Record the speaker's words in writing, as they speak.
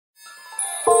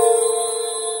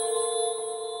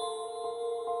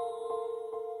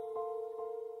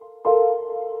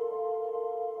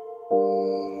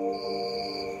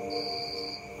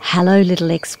Hello, little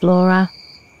explorer.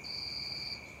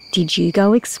 Did you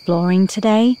go exploring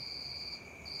today?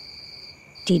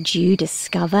 Did you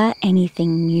discover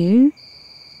anything new?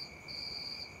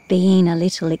 Being a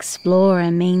little explorer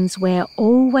means we're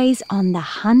always on the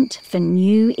hunt for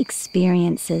new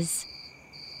experiences.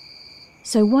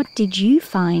 So what did you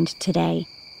find today?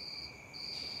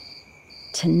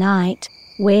 Tonight,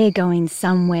 we're going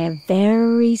somewhere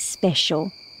very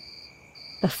special.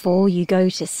 Before you go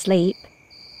to sleep,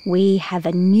 we have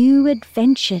a new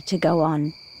adventure to go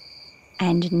on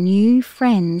and new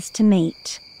friends to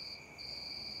meet.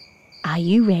 Are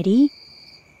you ready?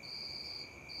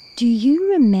 Do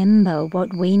you remember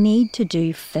what we need to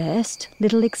do first,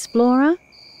 little explorer?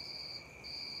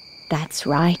 That's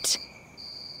right.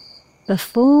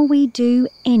 Before we do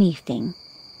anything,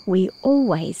 we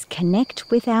always connect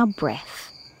with our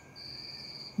breath.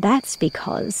 That's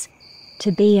because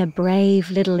to be a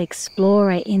brave little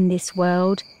explorer in this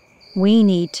world, we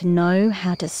need to know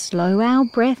how to slow our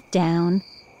breath down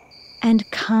and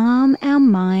calm our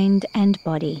mind and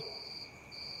body.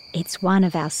 It's one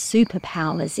of our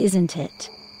superpowers, isn't it?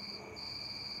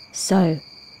 So,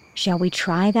 shall we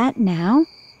try that now?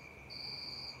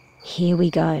 Here we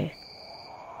go.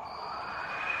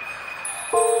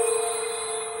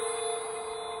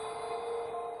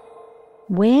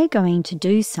 We're going to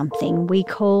do something we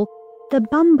call the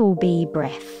bumblebee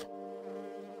breath.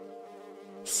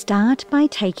 Start by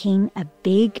taking a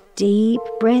big, deep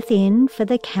breath in for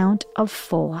the count of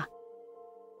 4.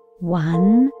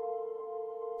 1,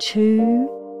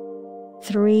 2,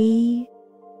 3,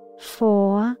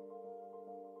 4.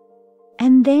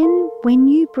 And then when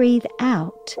you breathe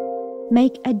out,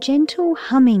 make a gentle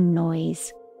humming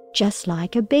noise, just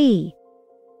like a bee.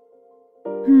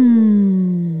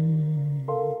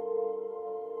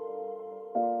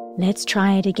 Let's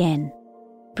try it again.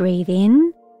 Breathe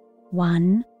in,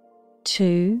 1,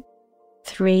 2,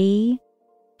 3,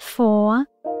 4.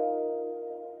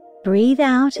 Breathe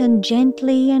out and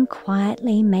gently and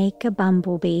quietly make a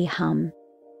bumblebee hum.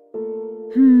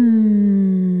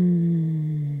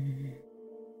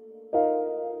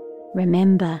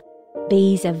 Remember,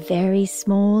 bees are very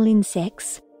small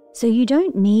insects, so you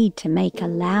don't need to make a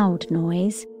loud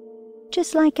noise,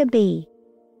 just like a bee.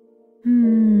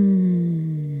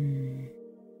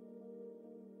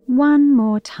 One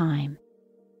more time.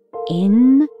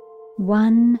 In,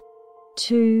 1,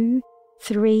 2,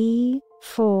 3,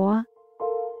 4.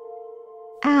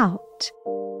 Out.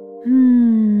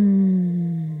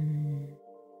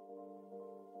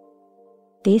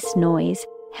 This noise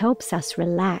helps us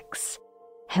relax,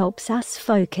 helps us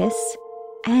focus,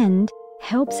 and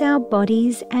helps our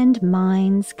bodies and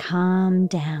minds calm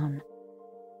down.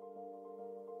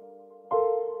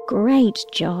 Great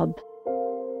job!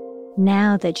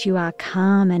 Now that you are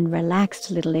calm and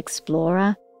relaxed, little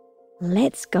explorer,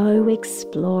 let's go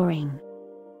exploring.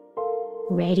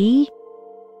 Ready?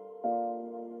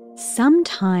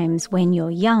 Sometimes when you're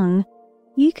young,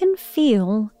 you can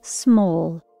feel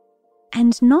small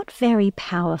and not very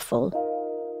powerful.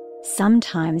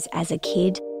 Sometimes as a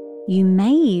kid, you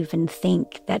may even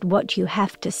think that what you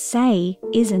have to say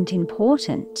isn't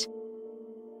important.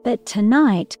 But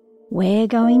tonight, we're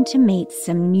going to meet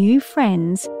some new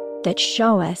friends that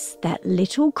show us that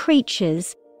little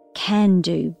creatures can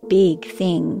do big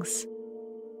things.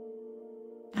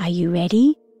 Are you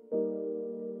ready?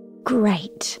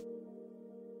 Great!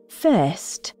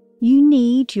 First, you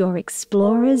need your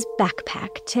explorer's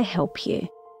backpack to help you.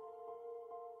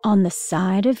 On the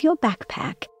side of your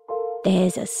backpack,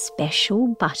 there's a special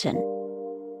button.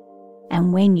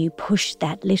 And when you push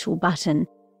that little button,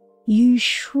 you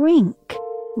shrink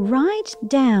right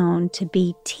down to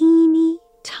be teeny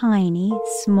tiny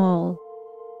small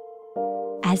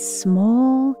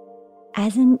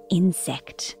as an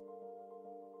insect.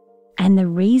 And the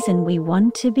reason we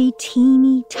want to be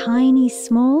teeny tiny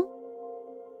small?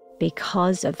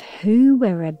 Because of who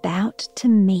we're about to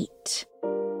meet.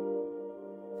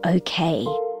 Okay,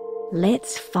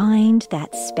 let's find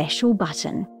that special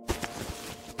button.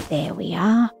 There we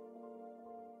are.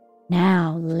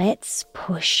 Now let's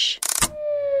push.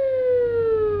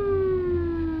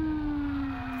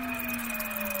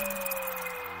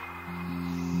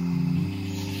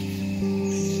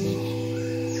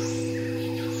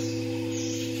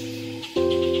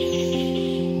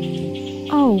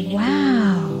 Oh,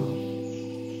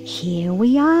 wow! Here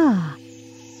we are.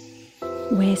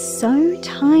 We're so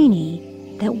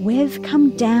tiny that we've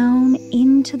come down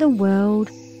into the world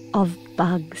of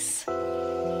bugs.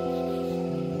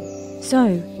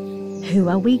 So, who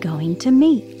are we going to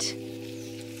meet?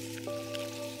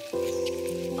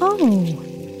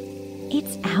 Oh,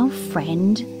 it's our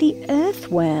friend the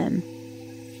Earthworm.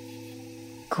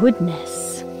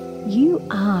 Goodness, you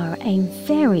are a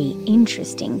very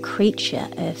interesting creature,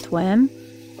 Earthworm.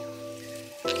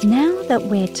 Now that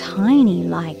we're tiny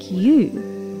like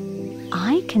you,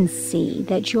 I can see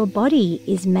that your body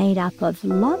is made up of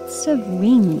lots of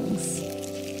rings.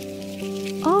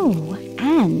 Oh,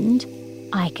 and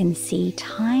I can see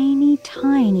tiny,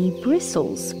 tiny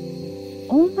bristles,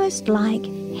 almost like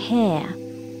hair,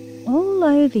 all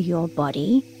over your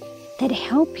body that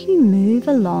help you move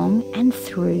along and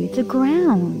through the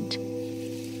ground.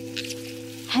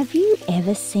 Have you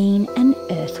ever seen an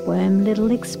earthworm,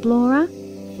 little explorer?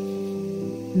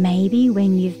 Maybe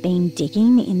when you've been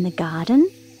digging in the garden?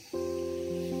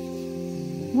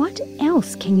 What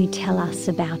else can you tell us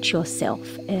about yourself,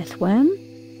 Earthworm?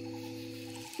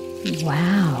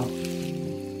 Wow,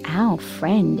 our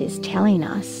friend is telling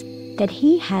us that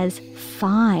he has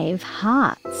 5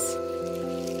 hearts.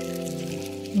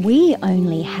 We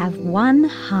only have 1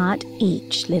 heart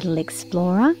each, little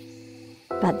explorer,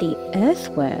 but the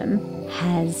earthworm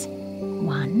has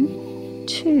 1,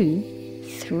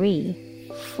 2, 3,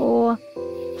 4,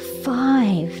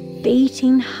 5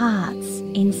 beating hearts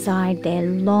inside their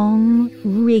long,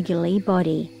 wriggly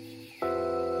body.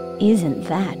 Isn't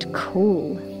that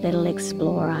cool, little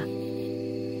explorer?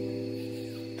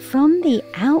 From the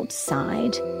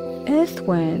outside,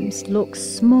 earthworms look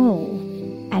small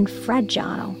and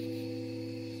fragile.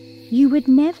 You would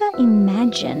never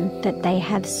imagine that they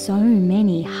have so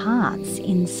many hearts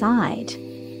inside.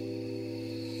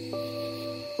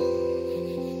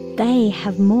 They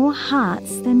have more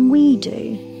hearts than we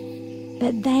do,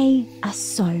 but they are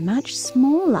so much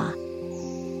smaller.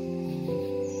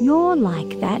 You're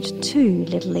like that too,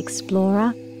 little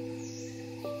explorer.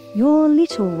 You're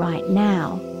little right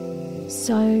now,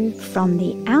 so from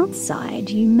the outside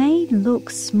you may look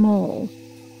small,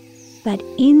 but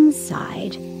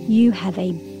inside you have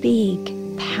a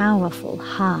big, powerful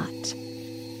heart.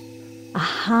 A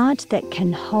heart that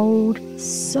can hold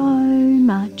so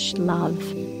much love.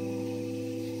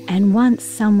 And once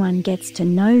someone gets to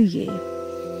know you,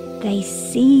 they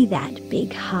see that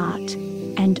big heart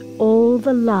and all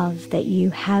the love that you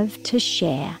have to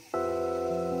share.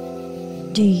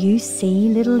 Do you see,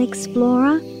 little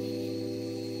explorer?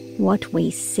 What we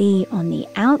see on the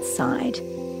outside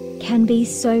can be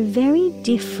so very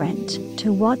different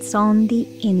to what's on the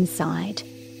inside.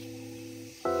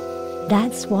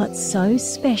 That's what's so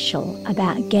special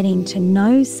about getting to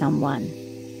know someone.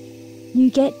 You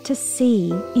get to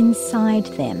see inside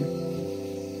them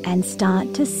and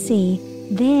start to see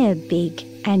their big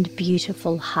and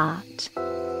beautiful heart.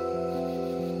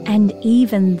 And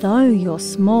even though you're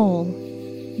small,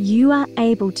 you are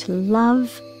able to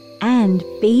love and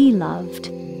be loved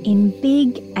in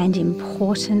big and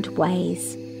important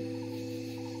ways.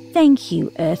 Thank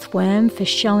you, Earthworm, for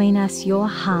showing us your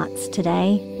hearts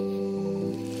today.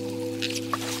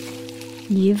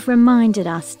 You've reminded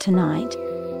us tonight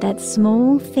that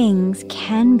small things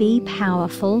can be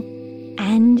powerful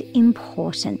and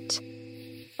important.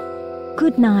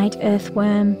 Good night,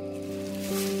 Earthworm.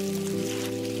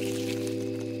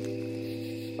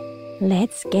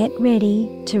 Let's get ready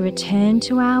to return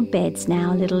to our beds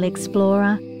now, little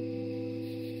explorer.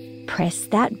 Press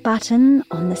that button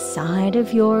on the side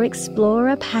of your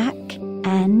explorer pack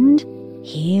and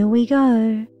here we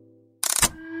go.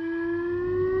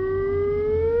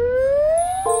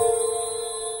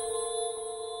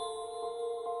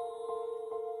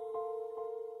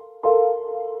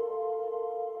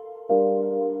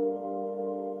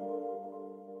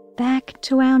 Back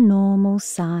to our normal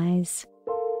size.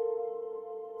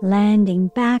 Landing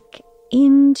back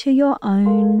into your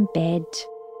own bed.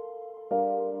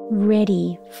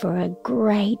 Ready for a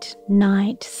great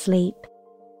night's sleep.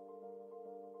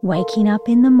 Waking up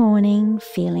in the morning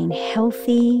feeling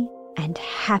healthy and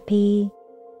happy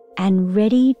and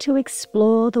ready to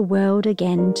explore the world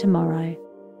again tomorrow.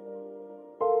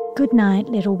 Good night,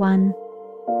 little one.